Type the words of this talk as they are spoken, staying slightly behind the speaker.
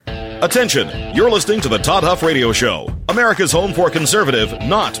Attention, you're listening to the Todd Huff Radio Show, America's home for conservative,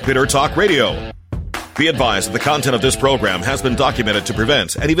 not bitter talk radio. Be advised that the content of this program has been documented to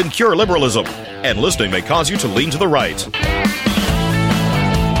prevent and even cure liberalism, and listening may cause you to lean to the right.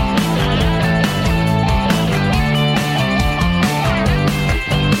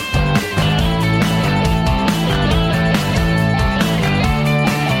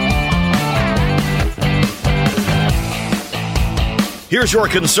 Here's your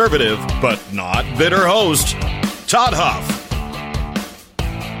conservative, but not bitter host, Todd Huff.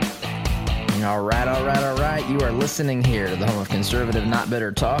 All right. You are listening here to the home of conservative, not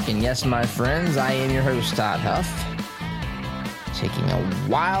bitter talk. And yes, my friends, I am your host, Todd Huff. Taking a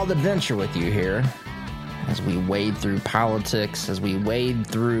wild adventure with you here as we wade through politics, as we wade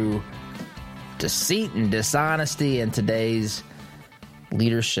through deceit and dishonesty in today's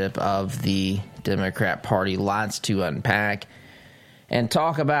leadership of the Democrat Party. Lots to unpack and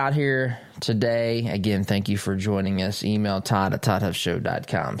talk about here today. Again, thank you for joining us. Email Todd at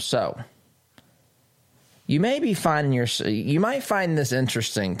ToddHuffShow.com. So, you might find this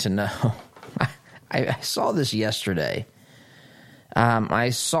interesting to know. I saw this yesterday.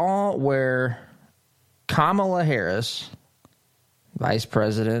 I saw where Kamala Harris, Vice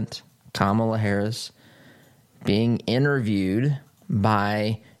President Kamala Harris, being interviewed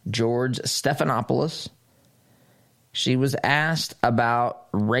by George Stephanopoulos. She was asked about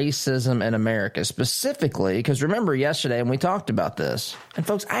racism in America, specifically, because remember yesterday, and we talked about this, and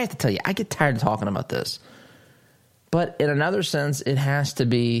folks, I have to tell you, I get tired of talking about this. But in another sense, it has to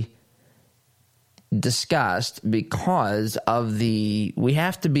be discussed because of we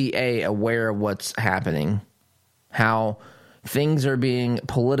have to be aware of what's happening, how things are being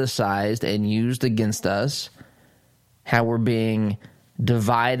politicized and used against us, how we're being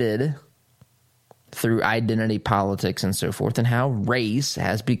divided through identity politics and so forth, and how race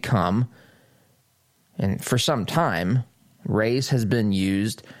has become, and for some time, race has been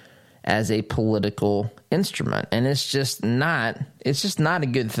used as a political instrument, and it's just not a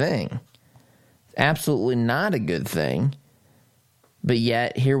good thing. Absolutely not a good thing. But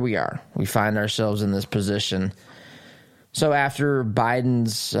yet here we are. We find ourselves in this position. So after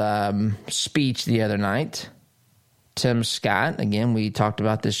Biden's speech the other night, Tim Scott, again, we talked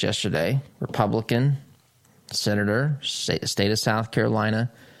about this yesterday, Republican senator, state of South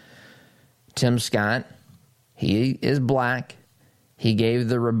Carolina, Tim Scott, he is black. He gave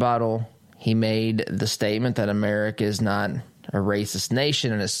the rebuttal. He made the statement that America is not a racist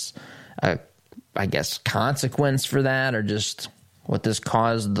nation, and it's I guess, consequence for that, or just what this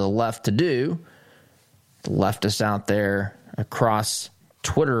caused the left to do. The leftists out there across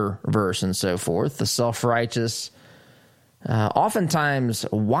Twitterverse and so forth, the self-righteous, oftentimes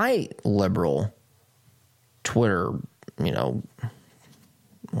white liberal Twitter,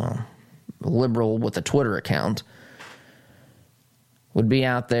 liberal with a Twitter account, would be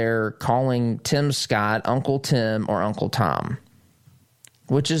out there calling Tim Scott Uncle Tim or Uncle Tom,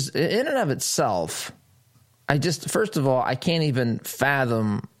 which is in and of itself, first of all, I can't even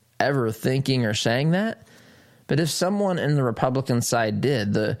fathom ever thinking or saying that. But if someone in the Republican side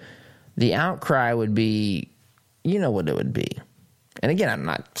did, the outcry would be, what it would be. And again, I'm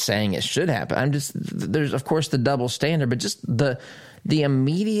not saying it should happen. There's of course the double standard, but just the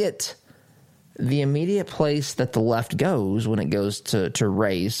immediate place that the left goes when it goes to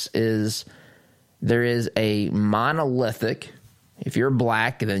race is there is a monolithic. If you're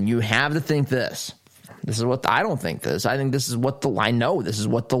black, then you have to think this. This is what I don't think this. I think this is what I know. This is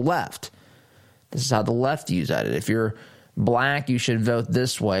what the left. This is how the left views at it. If you're black, you should vote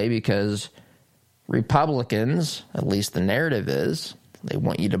this way because Republicans, at least the narrative is, they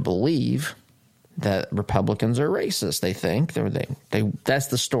want you to believe that Republicans are racist. They think that's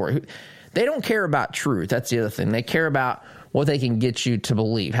the story. They don't care about truth. That's the other thing. They care about what they can get you to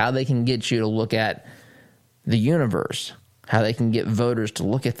believe, how they can get you to look at the universe, how they can get voters to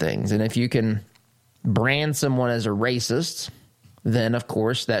look at things. And if you can brand someone as a racist, then of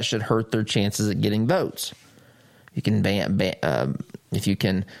course that should hurt their chances at getting votes. You can if you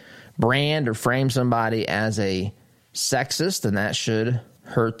can brand or frame somebody as a sexist, then that should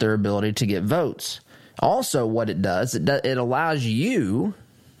hurt their ability to get votes. Also, what it does, it allows you,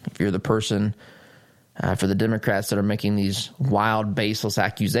 if you're the person for the Democrats that are making these wild, baseless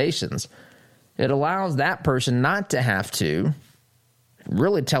accusations, it allows that person not to have to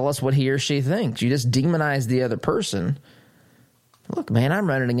really tell us what he or she thinks. You just demonize the other person. Look, man, I'm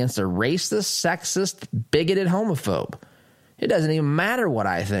running against a racist, sexist, bigoted homophobe. It doesn't even matter what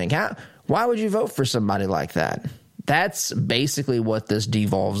I think. Why would you vote for somebody like that? That's basically what this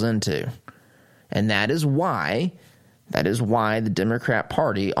devolves into. And that is why That is why the Democrat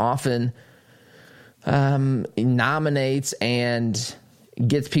Party often nominates and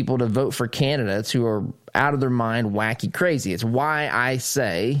gets people to vote for candidates who are out of their mind, wacky, crazy. It's why I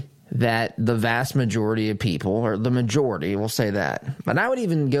say that the vast majority of people, or the majority, we'll say that. But I would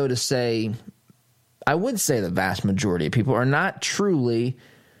even go to say, I would say the vast majority of people are not truly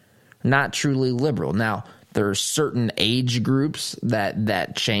liberal. Now, there are certain age groups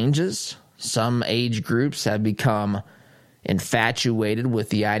that changes. Some age groups have become infatuated with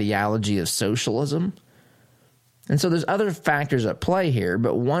the ideology of socialism. And so there's other factors at play here,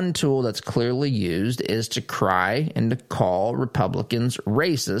 but one tool that's clearly used is to cry and to call Republicans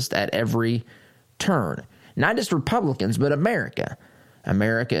racist at every turn. Not just Republicans, but America.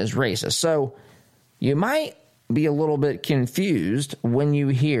 America is racist. So you might be a little bit confused when you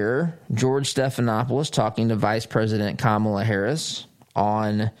hear George Stephanopoulos talking to Vice President Kamala Harris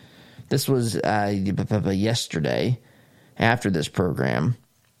on, this was yesterday after this program.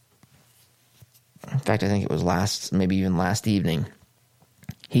 In fact, I think it was maybe even last evening.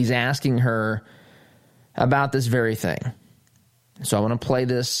 He's asking her about this very thing. So I want to play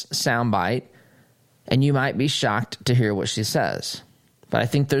this soundbite, and you might be shocked to hear what she says. But I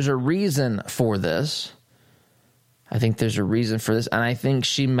think there's a reason for this. And I think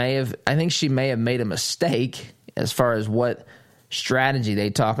she may have made a mistake as far as what strategy they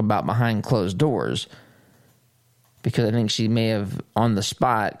talk about behind closed doors, because I think she may have on the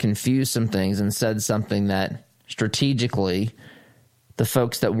spot confused some things and said something that strategically the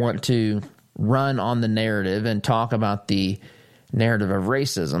folks that want to run on the narrative and talk about the narrative of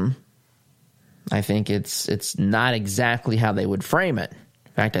racism, I think it's not exactly how they would frame it.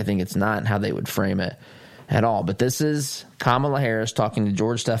 In fact, I think it's not how they would frame it at all. But this is Kamala Harris talking to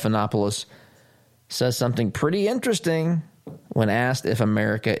George Stephanopoulos, says something pretty interesting when asked if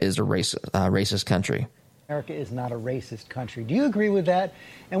America is a racist country. America is not a racist country. Do you agree with that?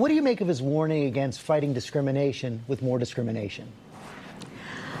 And what do you make of his warning against fighting discrimination with more discrimination?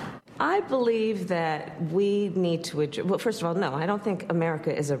 I believe that we need to address, well, first of all, no, I don't think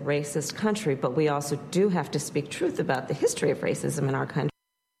America is a racist country, but we also do have to speak truth about the history of racism in our country.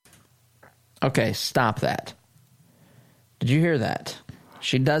 Okay, stop that. Did you hear that?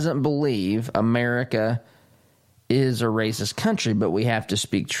 She doesn't believe America is a racist country, but we have to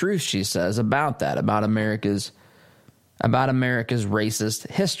speak truth, she says, about that, about America's racist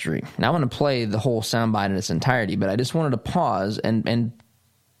history. Now, I want to play the whole soundbite in its entirety, but I just wanted to pause and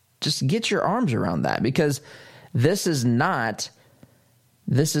just get your arms around that, because this is not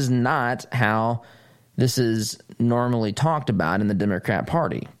how this is normally talked about in the Democrat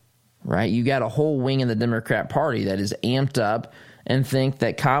Party, right? You got a whole wing in the Democrat Party that is amped up and think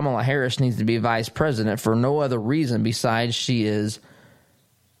that Kamala Harris needs to be vice president for no other reason besides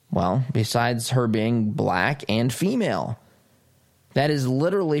besides her being black and female. That is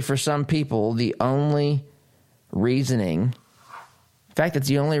literally, for some people, the only reasoning. In fact, it's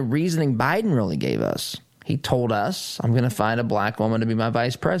the only reasoning Biden really gave us. He told us, I'm going to find a black woman to be my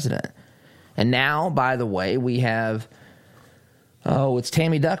vice president. And now, by the way, we have, it's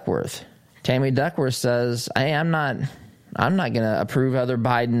Tammy Duckworth. Tammy Duckworth says, hey, I'm not going to approve other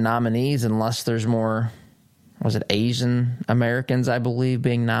Biden nominees unless there's more, Asian Americans, I believe,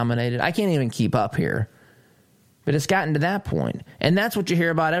 being nominated. I can't even keep up here. But it's gotten to that point. And that's what you hear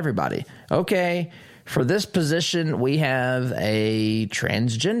about everybody. Okay, for this position, we have a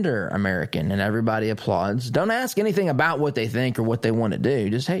transgender American, and everybody applauds. Don't ask anything about what they think or what they want to do.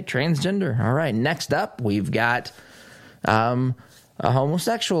 Just, hey, transgender. All right, next up, we've got a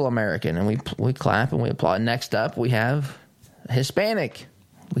homosexual American, and we clap and we applaud. Next up, we have Hispanic.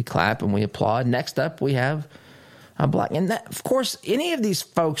 We clap and we applaud. Next up, we have a black. And that, of course, any of these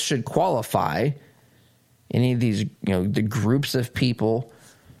folks should qualify. Any of these, the groups of people,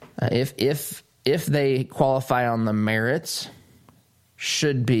 if they qualify on the merits,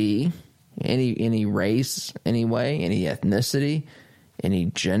 should be any race, anyway, any ethnicity, any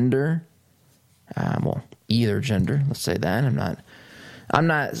gender. Either gender. Let's say that. I'm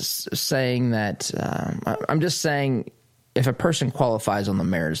not saying that. I'm just saying, if a person qualifies on the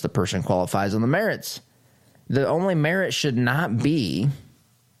merits, the person qualifies on the merits. The only merit should not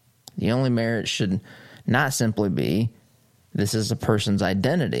simply be this is a person's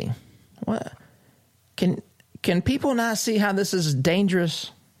identity. What? Can people not see how this is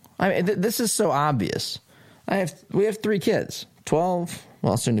dangerous? I mean, this is so obvious. We have 3 kids, 12,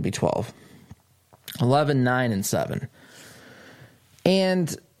 soon to be 12, 11, 9, and 7.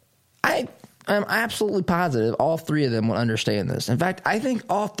 And I'm absolutely positive all 3 of them would understand this. In fact, I think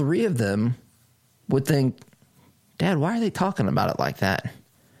all 3 of them would think, Dad, why are they talking about it like that?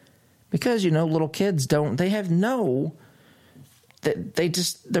 Because, little kids they have no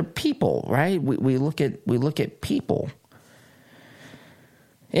they're people, right? We look at people.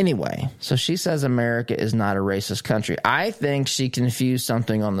 Anyway, so she says America is not a racist country. I think she confused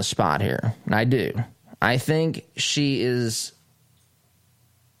something on the spot here. I do. I think she is...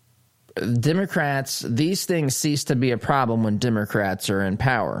 Democrats, these things cease to be a problem when Democrats are in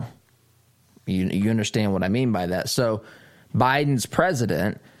power. You understand what I mean by that. So Biden's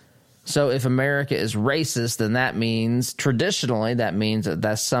president. So if America is racist, then that means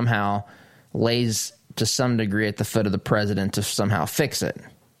that somehow lays to some degree at the foot of the president to somehow fix it,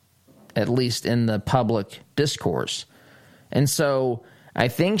 at least in the public discourse. And so I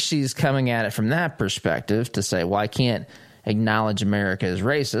think she's coming at it from that perspective to say, well, I can't acknowledge America as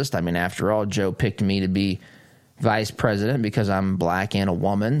racist. I mean, after all, Joe picked me to be vice president because I'm black and a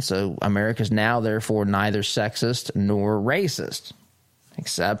woman. So America's now, therefore, neither sexist nor racist.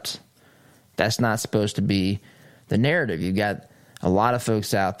 Except that's not supposed to be the narrative. You've got a lot of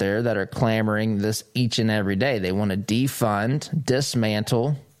folks out there that are clamoring this each and every day. They want to defund,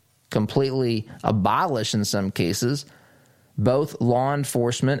 dismantle, completely abolish in some cases, both law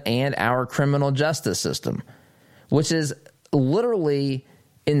enforcement and our criminal justice system, which is literally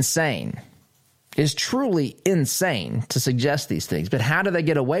insane. It's truly insane to suggest these things. But how do they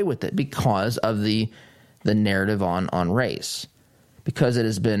get away with it? Because of the narrative on race. Because it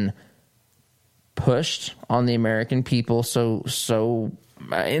has been pushed on the American people so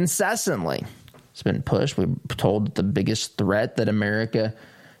incessantly. It's been pushed. We're told that the biggest threat that America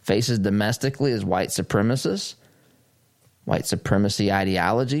faces domestically is white supremacists, white supremacy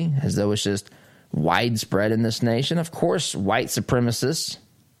ideology, as though it's just widespread in this nation. Of course, white supremacists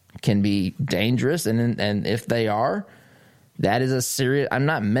can be dangerous, and if they are, that is a serious... I'm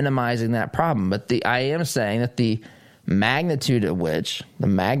not minimizing that problem, but I am saying that the magnitude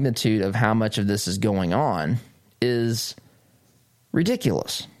of how much of this is going on is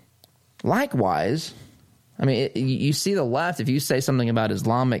ridiculous. Likewise, I mean, you see the left, if you say something about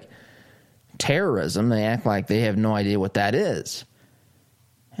Islamic terrorism, they act like they have no idea what that is.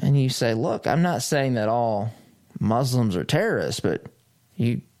 And you say, look, I'm not saying that all Muslims are terrorists, but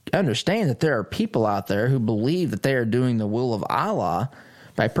you understand that there are people out there who believe that they are doing the will of Allah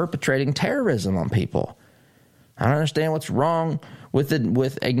by perpetrating terrorism on people. I don't understand what's wrong with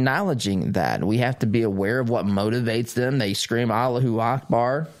acknowledging that. We have to be aware of what motivates them. They scream Allahu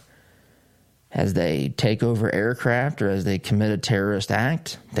Akbar as they take over aircraft or as they commit a terrorist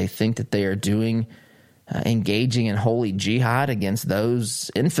act. They think that they are engaging in holy jihad against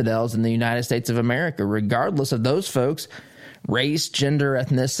those infidels in the United States of America, regardless of those folks' race, gender,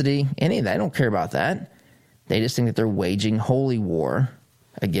 ethnicity, any of that. They don't care about that. They just think that they're waging holy war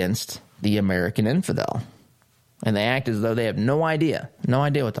against the American infidel. And they act as though they have no idea. I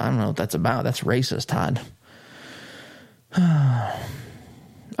don't know what that's about. That's racist, Todd.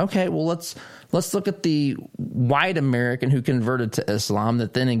 Okay, well, let's look at the white American who converted to Islam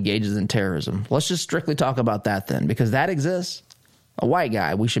that then engages in terrorism. Let's just strictly talk about that then, because that exists. A white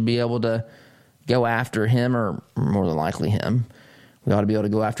guy, we should be able to go after him, or more than likely him. We ought to be able to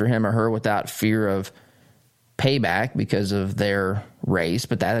go after him or her without fear of payback because of their race.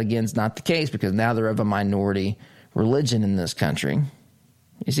 But that, again, is not the case, because now they're of a minority religion in this country.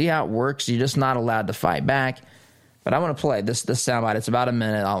 You see how it works? You're just not allowed to fight back. But I want to play this soundbite. It's about a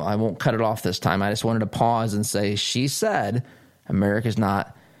minute. I won't cut it off this time. I just wanted to pause and say, she said America's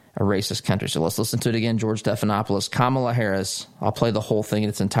not a racist country. So let's listen to it again. George Stephanopoulos, Kamala Harris. I'll play the whole thing in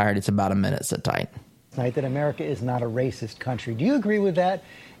its entirety. It's about a minute. Sit tight. That America is not a racist country. Do you agree with that?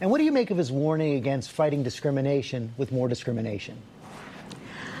 And what do you make of his warning against fighting discrimination with more discrimination?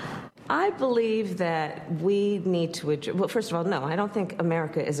 I believe that we need to address, well, first of all, no, I don't think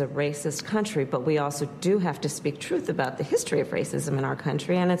America is a racist country, but we also do have to speak truth about the history of racism in our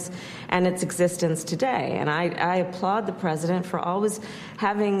country and its existence today. And I applaud the president for always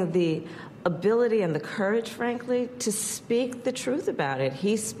having the ability and the courage, frankly, to speak the truth about it.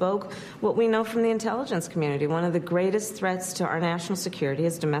 He spoke what we know from the intelligence community. One of the greatest threats to our national security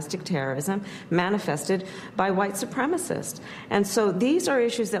is domestic terrorism, manifested by white supremacists. And so these are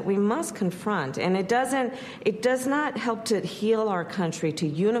issues that we must confront. And it does not help to heal our country, to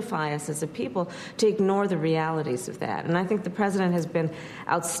unify us as a people, to ignore the realities of that. And I think the president has been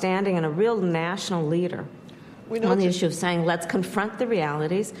outstanding and a real national leader on the issue of saying, let's confront the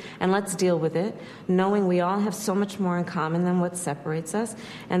realities and let's deal with it, knowing we all have so much more in common than what separates us.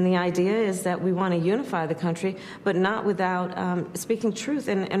 And the idea is that we want to unify the country, but not without speaking truth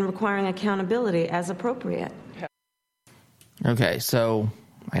and requiring accountability as appropriate. Okay, so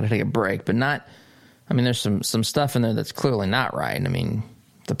I got to take a break, but not, I mean, there's some stuff in there that's clearly not right. I mean,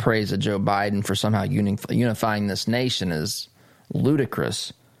 the praise of Joe Biden for somehow unifying this nation is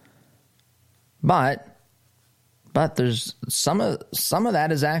ludicrous. But there's some of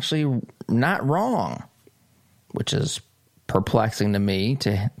that is actually not wrong, which is perplexing to me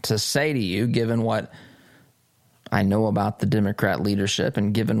to say to you, given what I know about the Democrat leadership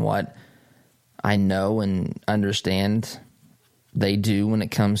and given what I know and understand they do when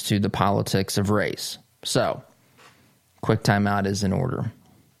it comes to the politics of race. So, quick timeout is in order.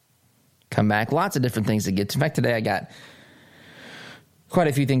 Come back. Lots of different things to get to. In fact, today I got quite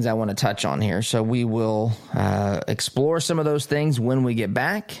a few things I want to touch on here. So we will explore some of those things when we get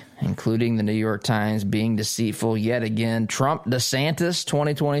back, including the New York Times being deceitful yet again. Trump DeSantis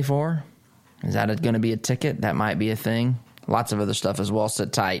 2024. Is that going to be a ticket? That might be a thing. Lots of other stuff as well.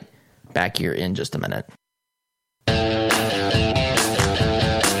 Sit tight. Back here in just a minute.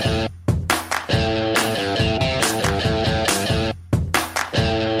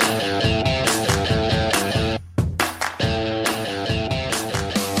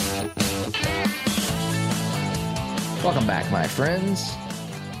 Welcome back, my friends.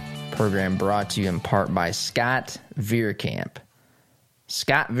 Program brought to you in part by Scott Veerkamp.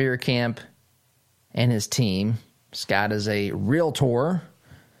 Scott Veerkamp and his team. Scott is a realtor.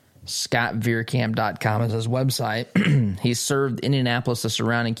 ScottVeerkamp.com is his website. He's served Indianapolis, the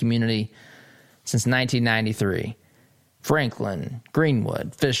surrounding community, since 1993. Franklin,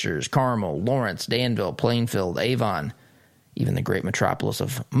 Greenwood, Fishers, Carmel, Lawrence, Danville, Plainfield, Avon, even the great metropolis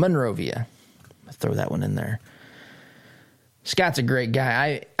of Monrovia. I'll throw that one in there. Scott's a great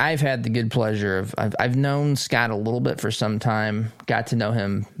guy. I've had the good pleasure of I've known Scott a little bit for some time. Got to know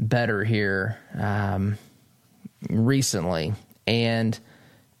him better here recently, and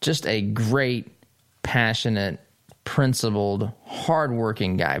just a great, passionate, principled,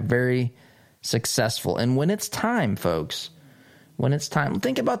 hardworking guy. Very successful. And when it's time, folks, when it's time,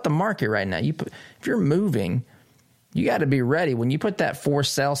 think about the market right now. If you're moving, you got to be ready. When you put that for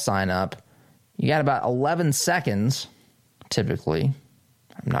sale sign up, you got about 11 seconds. Typically,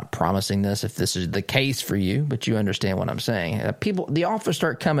 I'm not promising this if this is the case for you, but you understand what I'm saying. The offers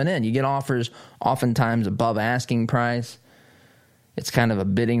start coming in. You get offers oftentimes above asking price. It's kind of a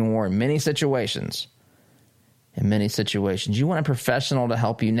bidding war in many situations. You want a professional to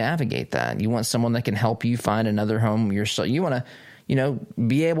help you navigate that. You want someone that can help you find another home. You want to,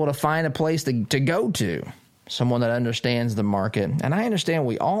 be able to find a place to go to. Someone that understands the market. And I understand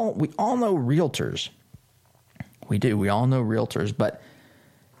we all know realtors. We do. We all know realtors, but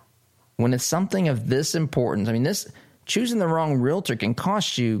when it's something of this importance, choosing the wrong realtor can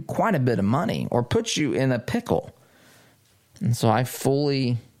cost you quite a bit of money or put you in a pickle. And so I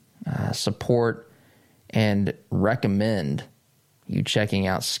fully support and recommend you checking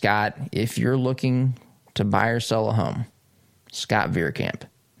out Scott if you're looking to buy or sell a home. Scott Veerkamp.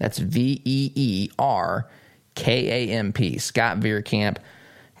 That's VeerKamp.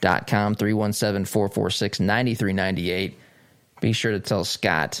 ScottVeerkamp.com, 317-446-9398. Be sure to tell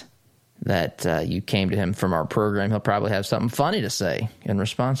Scott that you came to him from our program. He'll probably have something funny to say in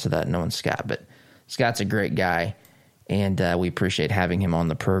response to that, knowing Scott. But Scott's a great guy, and we appreciate having him on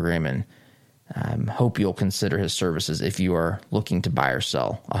the program, and hope you'll consider his services if you are looking to buy or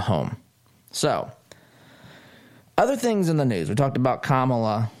sell a home. So, other things in the news. We talked about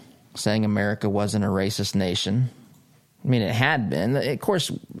Kamala saying America wasn't a racist nation. It had been. Of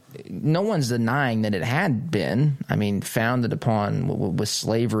course, no one's denying that it had been. Founded upon with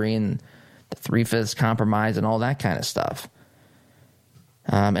slavery and the Three-Fifths Compromise and all that kind of stuff.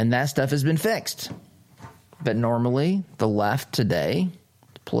 And that stuff has been fixed. But normally, the left today,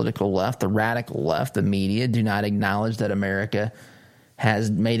 the political left, the radical left, the media, do not acknowledge that America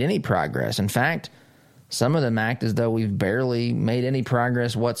has made any progress. In fact, some of them act as though we've barely made any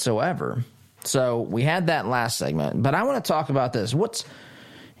progress whatsoever. So we had that last segment, but I want to talk about this.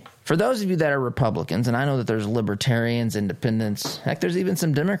 For those of you that are Republicans, and I know that there's libertarians, independents, heck, there's even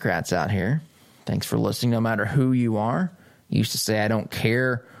some Democrats out here. Thanks for listening, no matter who you are. You used to say, I don't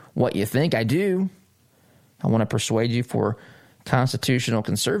care what you think. I do. I want to persuade you for constitutional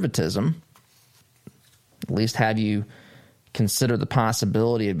conservatism, at least have you consider the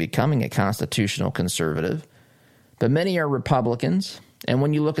possibility of becoming a constitutional conservative. But many are Republicans. And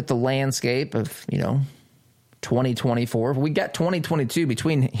when you look at the landscape of, 2024, we got 2022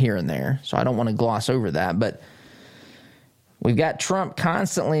 between here and there, so I don't want to gloss over that. But we've got Trump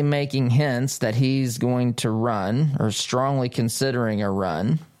constantly making hints that he's going to run or strongly considering a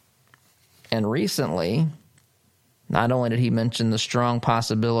run. And recently, not only did he mention the strong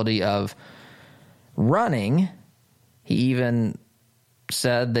possibility of running, he even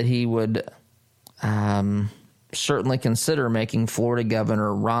said that he would certainly consider making Florida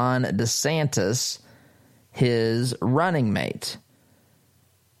Governor Ron DeSantis his running mate.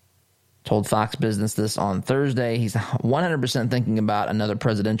 Told Fox Business this on Thursday. He's 100% thinking about another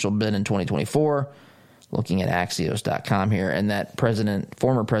presidential bid in 2024, looking at Axios.com here, and that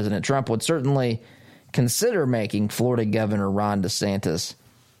former President Trump would certainly consider making Florida Governor Ron DeSantis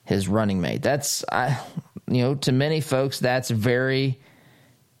his running mate. That's, to many folks, that's very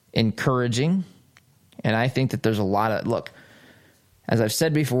encouraging. And I think that there's a lot of, look, as I've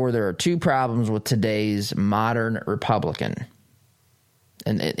said before, there are two problems with today's modern Republican.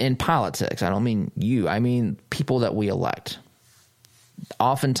 And in politics, I don't mean you, I mean people that we elect.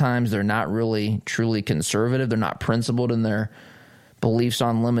 Oftentimes they're not really truly conservative. They're not principled in their beliefs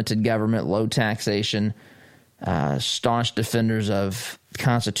on limited government, low taxation, staunch defenders of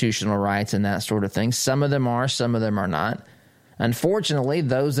constitutional rights and that sort of thing. Some of them are, some of them are not. Unfortunately,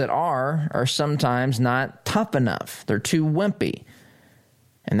 those that are sometimes not tough enough. They're too wimpy.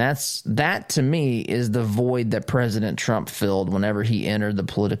 And that to me is the void that President Trump filled whenever he entered the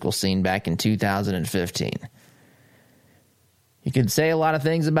political scene back in 2015. You can say a lot of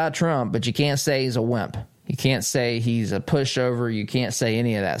things about Trump, but you can't say he's a wimp. You can't say he's a pushover. You can't say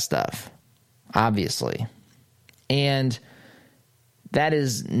any of that stuff, obviously. And that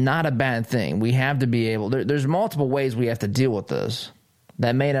is not a bad thing. We have to be able – there's multiple ways we have to deal with this.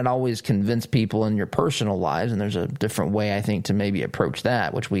 That may not always convince people in your personal lives, and there's a different way, I think, to maybe approach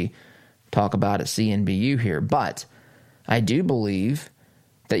that, which we talk about at CNBU here. But I do believe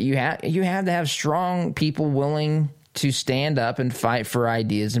that you have to have strong people willing to stand up and fight for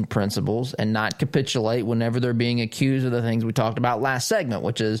ideas and principles and not capitulate whenever they're being accused of the things we talked about last segment,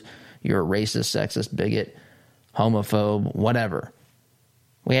 which is you're a racist, sexist, bigot, homophobe, whatever.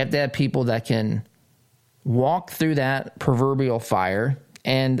 We have to have people that can walk through that proverbial fire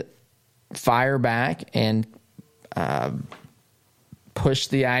and fire back and push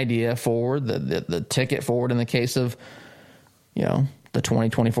the idea forward, the ticket forward in the case of, the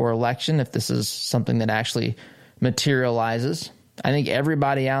 2024 election, if this is something that actually materializes. I think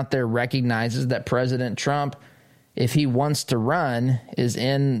everybody out there recognizes that President Trump, if he wants to run, is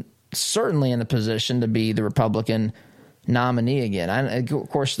certainly in a position to be the Republican nominee again. Of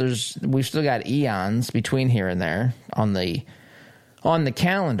course, we've still got eons between here and there on the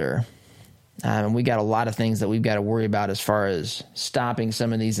calendar. And we got a lot of things that we've got to worry about as far as stopping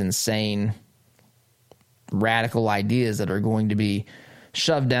some of these insane radical ideas that are going to be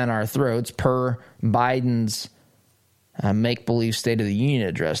shoved down our throats per Biden's make-believe State of the Union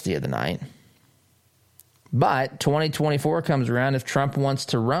address the other night. But 2024 comes around. If Trump wants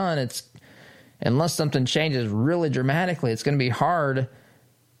to run, unless something changes really dramatically, it's going to be hard.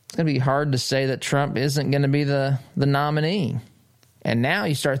 It's going to be hard to say that Trump isn't going to be the nominee. And now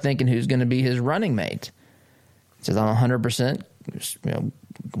you start thinking who's going to be his running mate. It says I'm 100%. Well,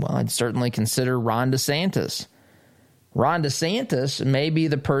 I'd certainly consider Ron DeSantis. Ron DeSantis may be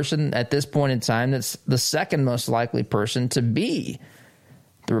the person at this point in time that's the second most likely person to be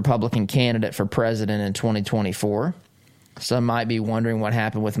the Republican candidate for president in 2024. Some might be wondering what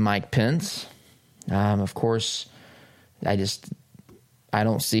happened with Mike Pence. Of course, I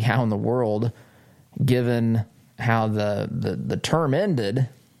don't see how in the world, given how the term ended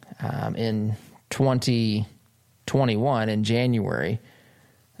in 2021 in January,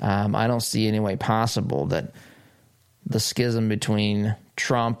 I don't see any way possible that the schism between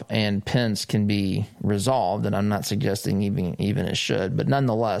Trump and Pence can be resolved, and I'm not suggesting even it should. But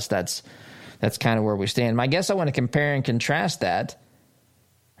nonetheless, that's kind of where we stand. I guess I want to compare and contrast that.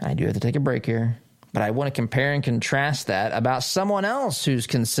 I do have to take a break here. But I want to compare and contrast that about someone else who's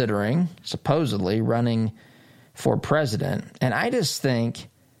considering, supposedly, running for president. And I just think,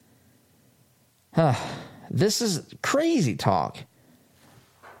 this is crazy talk.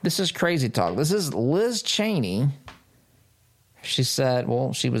 This is crazy talk. This is Liz Cheney. She said,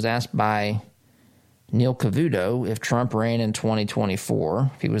 she was asked by Neil Cavuto if Trump ran in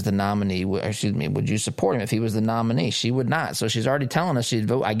 2024, if he was the nominee, would you support him if he was the nominee? She would not. So she's already telling us she'd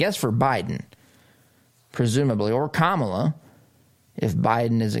vote, I guess, for Biden, presumably, or Kamala, if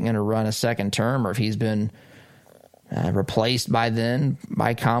Biden isn't going to run a second term or if he's been replaced by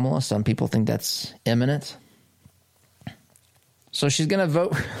Kamala. Some people think that's imminent. So she's going to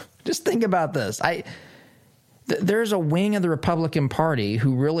vote. Just think about this. There's a wing of the Republican Party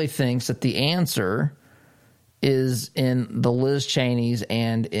who really thinks that the answer is in the Liz Cheneys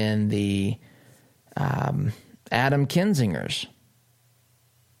and in the Adam Kinzingers.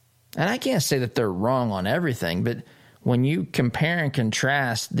 And I can't say that they're wrong on everything, but when you compare and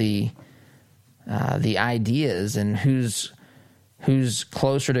contrast the ideas and who's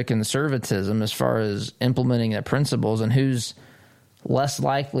closer to conservatism as far as implementing the principles and who's less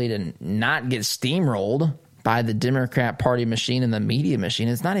likely to not get steamrolled by the Democrat Party machine and the media machine.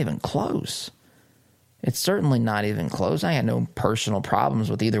 It's not even close. It's certainly not even close. I had no personal problems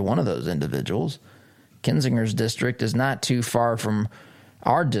with either one of those individuals. Kinzinger's district is not too far from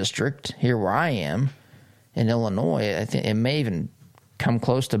our district here where I am in Illinois. I think it may even come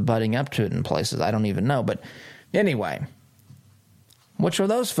close to butting up to it in places. I don't even know. But anyway, which of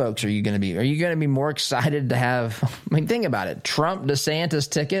those folks are you going to be? Are you going to be more excited to have, I mean, think about it, Trump DeSantis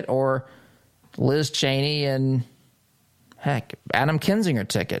ticket or Liz Cheney and, heck, Adam Kinzinger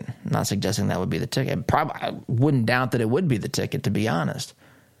ticket? I'm not suggesting that would be the ticket. Probably, I wouldn't doubt that it would be the ticket, to be honest.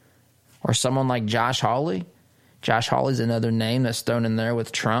 Or someone like Josh Hawley. Josh Hawley's another name that's thrown in there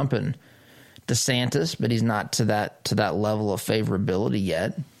with Trump and DeSantis, but he's not to that level of favorability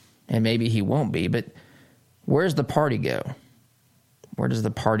yet, and maybe he won't be. But where's the party go? Where does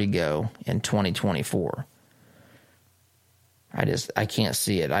the party go in 2024? I can't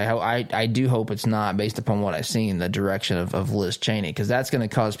see it. I do hope it's not, based upon what I've seen, the direction of Liz Cheney, because that's going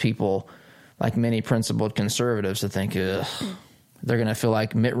to cause people like many principled conservatives to think they're going to feel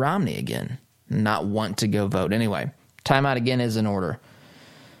like Mitt Romney again, not want to go vote. Anyway, timeout again is in order.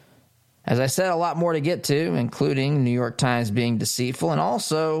 As I said, a lot more to get to, including New York Times being deceitful, and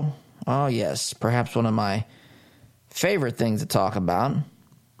also, oh yes, perhaps one of my favorite things to talk about.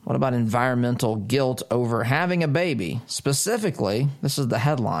 What about environmental guilt over having a baby? Specifically, this is the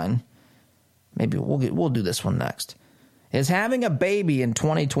headline. Maybe we'll do this one next. Is having a baby in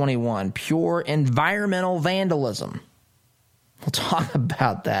 2021 pure environmental vandalism? We'll talk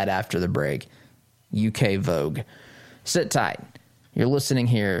about that after the break. UK Vogue. Sit tight. You're listening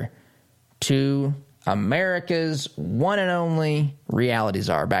here to America's one and only Reality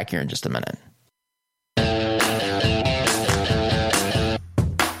Czar. Back here in just a minute.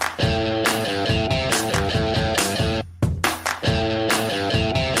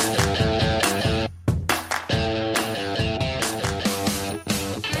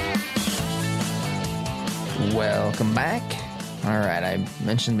 Welcome back. All right, I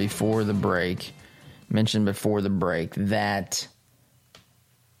mentioned before the break that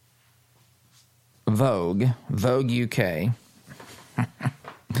Vogue UK.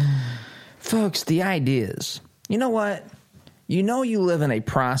 Folks, the idea is, you know what? You know you live in a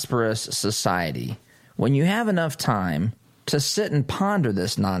prosperous society when you have enough time to sit and ponder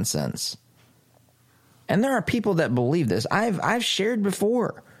this nonsense. And there are people that believe this. I've shared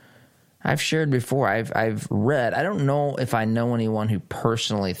before. I've read. I don't know if I know anyone who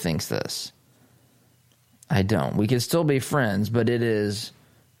personally thinks this. I don't. We can still be friends, but it is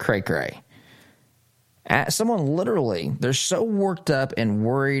cray-cray. Someone literally, they're so worked up and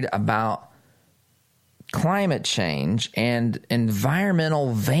worried about climate change and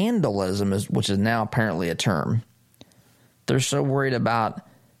environmental vandalism, which is now apparently a term. They're so worried about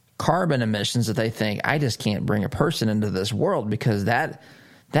carbon emissions that they think, I just can't bring a person into this world because that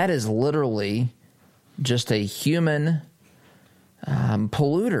is literally just a human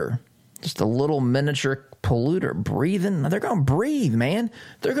polluter, just a little miniature polluter breathing. They're going to breathe, man.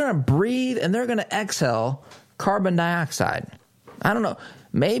 They're going to breathe and they're going to exhale carbon dioxide. I don't know.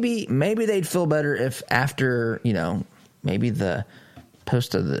 Maybe they'd feel better if after, maybe the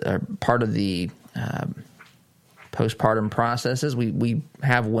part of the postpartum processes, we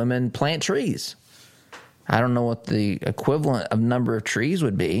have women plant trees. I don't know what the equivalent of number of trees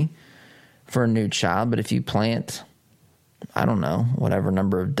would be for a new child, but if you plant, I don't know, whatever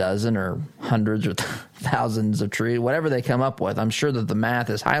number of dozen or hundreds or thousands of trees, whatever they come up with, I'm sure that the math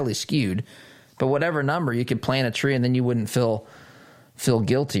is highly skewed, but whatever number, you could plant a tree and then you wouldn't feel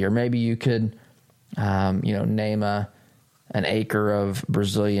guilty. Or maybe you could, name an acre of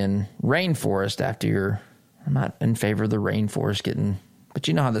Brazilian rainforest after I'm not in favor of the rainforest getting, but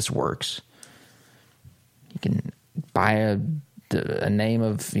you know how this works. You can buy a name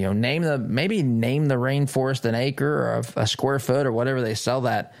of, name the rainforest an acre or a square foot or whatever they sell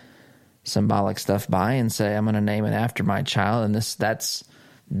that symbolic stuff by, and say, I'm going to name it after my child. And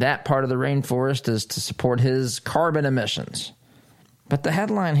that part of the rainforest is to support his carbon emissions. But the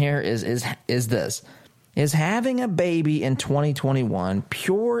headline here is this: is having a baby in 2021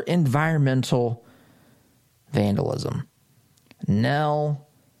 pure environmental vandalism? Nell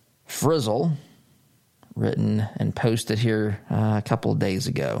Frizzle, written and posted here a couple of days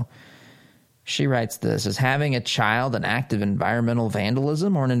ago. She writes this: is having a child an act of environmental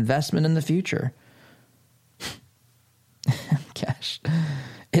vandalism or an investment in the future? Gosh.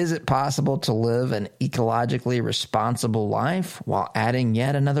 Is it possible to live an ecologically responsible life while adding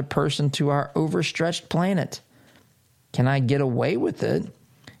yet another person to our overstretched planet? Can I get away with it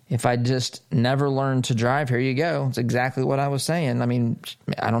if I just never learned to drive, here you go. It's exactly what I was saying. I mean,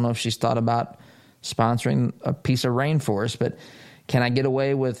 I don't know if she's thought about sponsoring a piece of rainforest, but can I get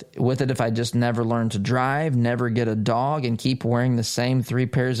away with it if I just never learn to drive, never get a dog, and keep wearing the same 3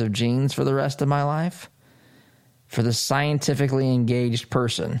 pairs of jeans for the rest of my life? For the scientifically engaged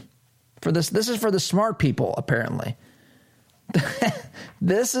person. This is for the smart people, apparently.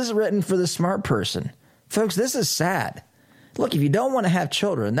 This is written for the smart person. Folks, this is sad. Look, if you don't want to have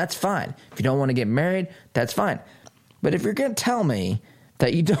children, that's fine. If you don't want to get married, that's fine. But if you're going to tell me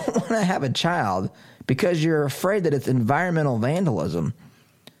that you don't want to have a child because you're afraid that it's environmental vandalism,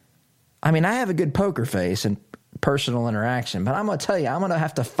 I mean, I have a good poker face and personal interaction, but I'm going to tell you, I'm going to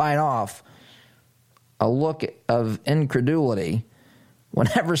have to fight off a look of incredulity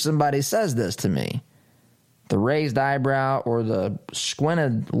whenever somebody says this to me. The raised eyebrow or the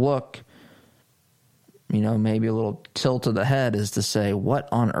squinted look, maybe a little tilt of the head, is to say, what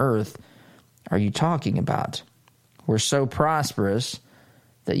on earth are you talking about? We're so prosperous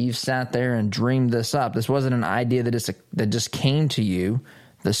that you've sat there and dreamed this up. This wasn't an idea that just came to you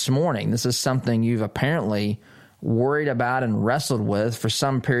this morning. This is something you've apparently worried about and wrestled with for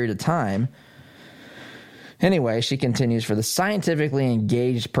some period of time. Anyway, she continues, for the scientifically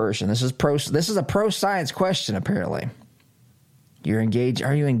engaged person. This is a pro-science question, apparently.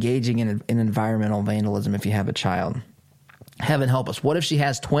 Are you engaging in environmental vandalism if you have a child? Heaven help us. What if she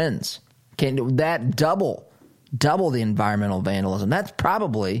has twins? Can that double the environmental vandalism? That's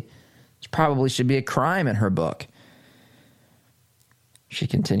probably should be a crime in her book. She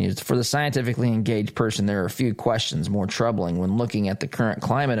continues, for the scientifically engaged person, there are a few questions more troubling when looking at the current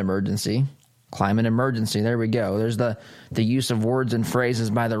climate emergency. Climate emergency, there we go. There's the use of words and phrases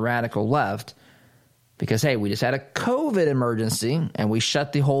by the radical left. Because, hey, we just had a COVID emergency and we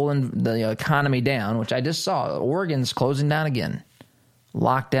shut the economy down, which I just saw. Oregon's closing down again.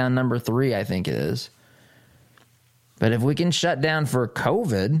 Lockdown number 3, I think it is. But if we can shut down for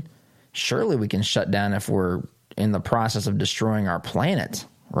COVID, surely we can shut down if we're in the process of destroying our planet,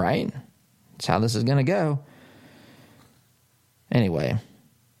 right? That's how this is going to go. Anyway,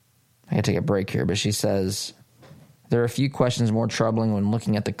 I got to take a break here, but she says, there are a few questions more troubling when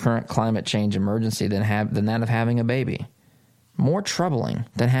looking at the current climate change emergency than that of having a baby. More troubling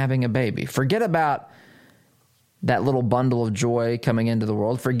than having a baby. Forget about that little bundle of joy coming into the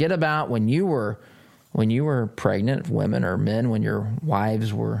world. Forget about when you were pregnant, women or men, when your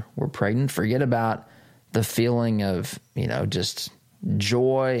wives were pregnant. Forget about the feeling of, just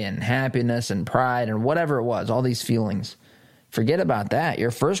joy and happiness and pride and whatever it was, all these feelings. Forget about that.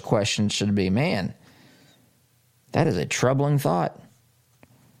 Your first question should be, man, that is a troubling thought.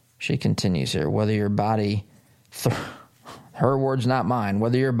 She continues here, whether your body, her words, not mine,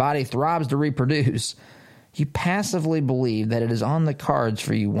 whether your body throbs to reproduce, you passively believe that it is on the cards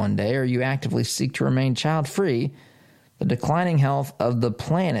for you one day, or you actively seek to remain child-free, the declining health of the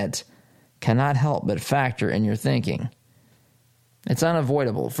planet cannot help but factor in your thinking. It's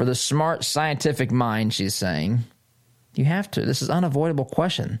unavoidable. For the smart scientific mind, she's saying, you have to. This is an unavoidable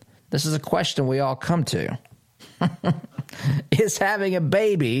question. This is a question we all come to. Is having a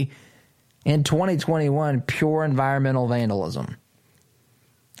baby in 2021 pure environmental vandalism?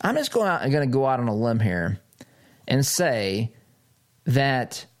 I'm just going to go out on a limb here and say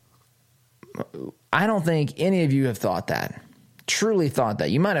that I don't think any of you have thought that, truly thought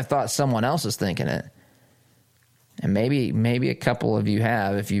that. You might have thought someone else is thinking it. And maybe a couple of you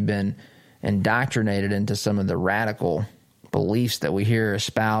have, if you've been indoctrinated into some of the radical beliefs that we hear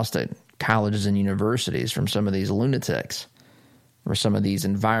espoused at colleges and universities from some of these lunatics or some of these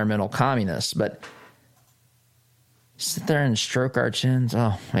environmental communists. But sit there and stroke our chins.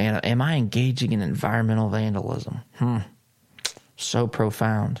 Oh, man, am I engaging in environmental vandalism? So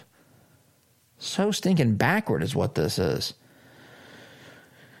profound. So stinking backward is what this is.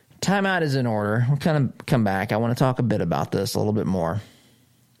 Timeout is in order. We'll kind of come back. I want to talk a bit about this a little bit more.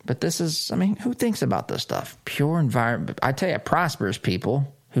 But this is, who thinks about this stuff? Pure environment. I tell you, prosperous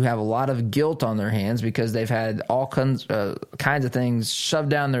people who have a lot of guilt on their hands because they've had all kinds of things shoved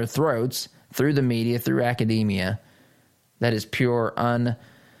down their throats through the media, through academia. That is pure,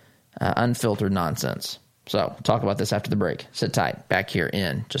 unfiltered nonsense. So, we'll talk about this after the break. Sit tight. Back here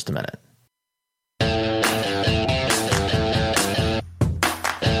in just a minute.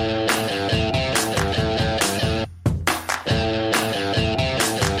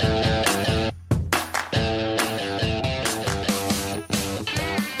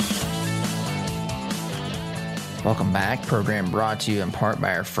 Welcome back. Program brought to you in part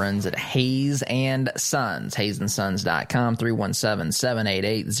by our friends at Hayes and Sons. HayesandSons.com,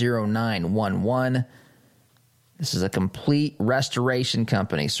 317-788-0911. This is a complete restoration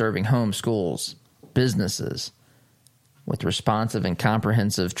company serving homes, schools, businesses with responsive and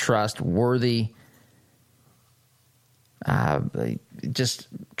comprehensive, trustworthy, just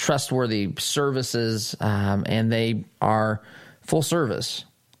trustworthy services, and they are full service.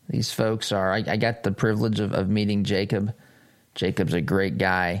 These folks are, I got the privilege of meeting Jacob. Jacob's a great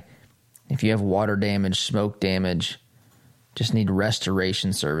guy. If you have water damage, smoke damage, just need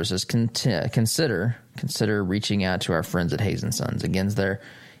restoration services, consider reaching out to our friends at Hayes & Sons. Again, their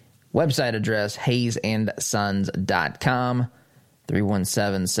website address, hayesandsons.com,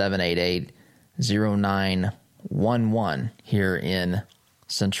 317-788-0911 here in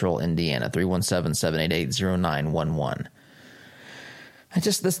Central Indiana, 317-788-0911.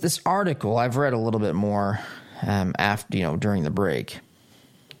 This article, I've read a little bit more after, during the break.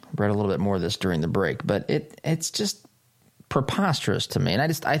 Read a little bit more of this during the break, but it's just preposterous to me. And I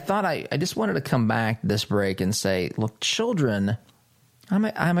just wanted to come back this break and say, look, children,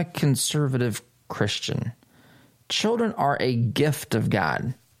 I'm a conservative Christian. Children are a gift of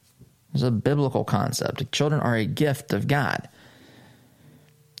God. It's a biblical concept. Children are a gift of God.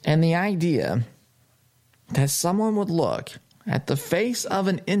 And the idea that someone would look at the face of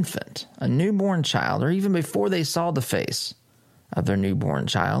an infant, a newborn child, or even before they saw the face of their newborn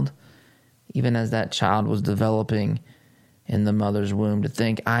child, even as that child was developing in the mother's womb, to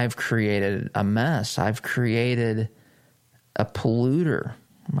think, I've created a mess. I've created a polluter.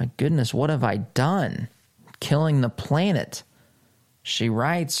 My goodness, what have I done? Killing the planet. She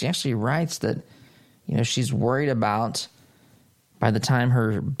actually writes that, she's worried about, by the time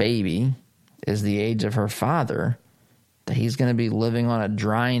her baby is the age of her father, that he's going to be living on a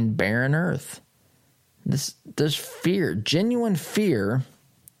dry and barren earth. There's fear, genuine fear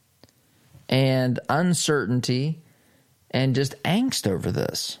and uncertainty and just angst over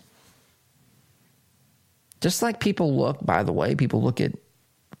this. Just like people look at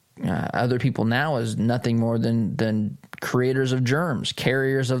other people now as nothing more than creators of germs,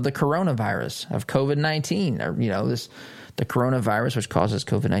 carriers of the coronavirus, of COVID-19, or, the coronavirus, which causes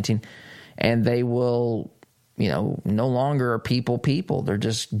COVID-19. And they will, no longer are people. They're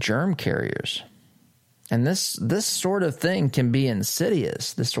just germ carriers. And this sort of thing can be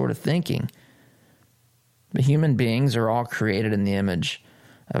insidious, this sort of thinking. But human beings are all created in the image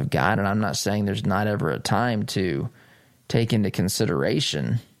of God, and I'm not saying there's not ever a time to take into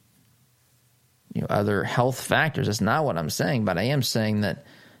consideration other health factors. That's not what I'm saying, but I am saying that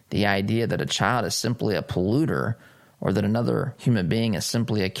the idea that a child is simply a polluter, or that another human being is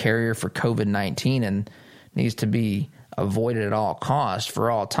simply a carrier for COVID-19 and needs to be avoided at all costs for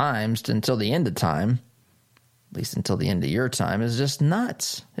all times until the end of time, at least until the end of your time, is just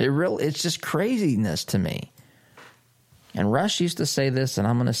nuts. It's just craziness to me. And Rush used to say this, and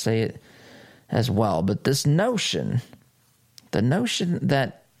I'm going to say it as well, but this notion, the notion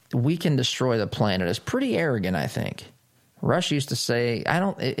that we can destroy the planet, is pretty arrogant, I think. Rush used to say,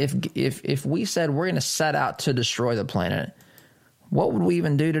 if we said we're going to set out to destroy the planet, what would we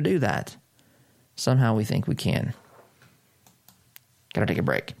even do to do that? Somehow we think we can. Got to take a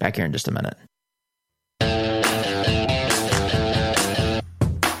break. Back here in just a minute.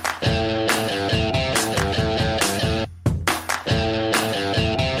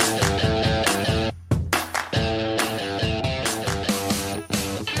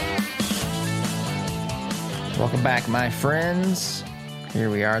 Welcome back, my friends. Here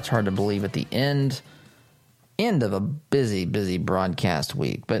we are. It's hard to believe at the end of a busy broadcast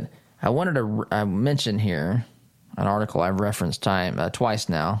week. But I wanted to mention here an article I've referenced twice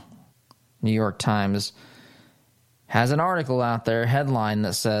now. New York Times has an article out there, headline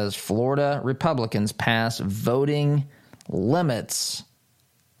that says, Florida Republicans pass voting limits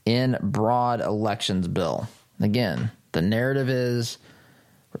in broad elections bill. Again, the narrative is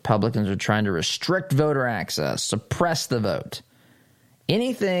Republicans are trying to restrict voter access, suppress the vote.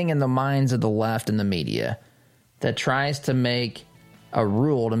 Anything in the minds of the left and the media that tries to make a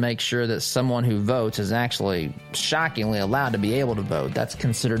rule to make sure that someone who votes is actually shockingly allowed to be able to vote, that's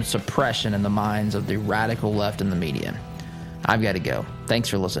considered suppression in the minds of the radical left and the media. I've got to go. Thanks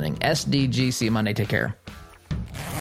for listening. SDGC Monday. Take care.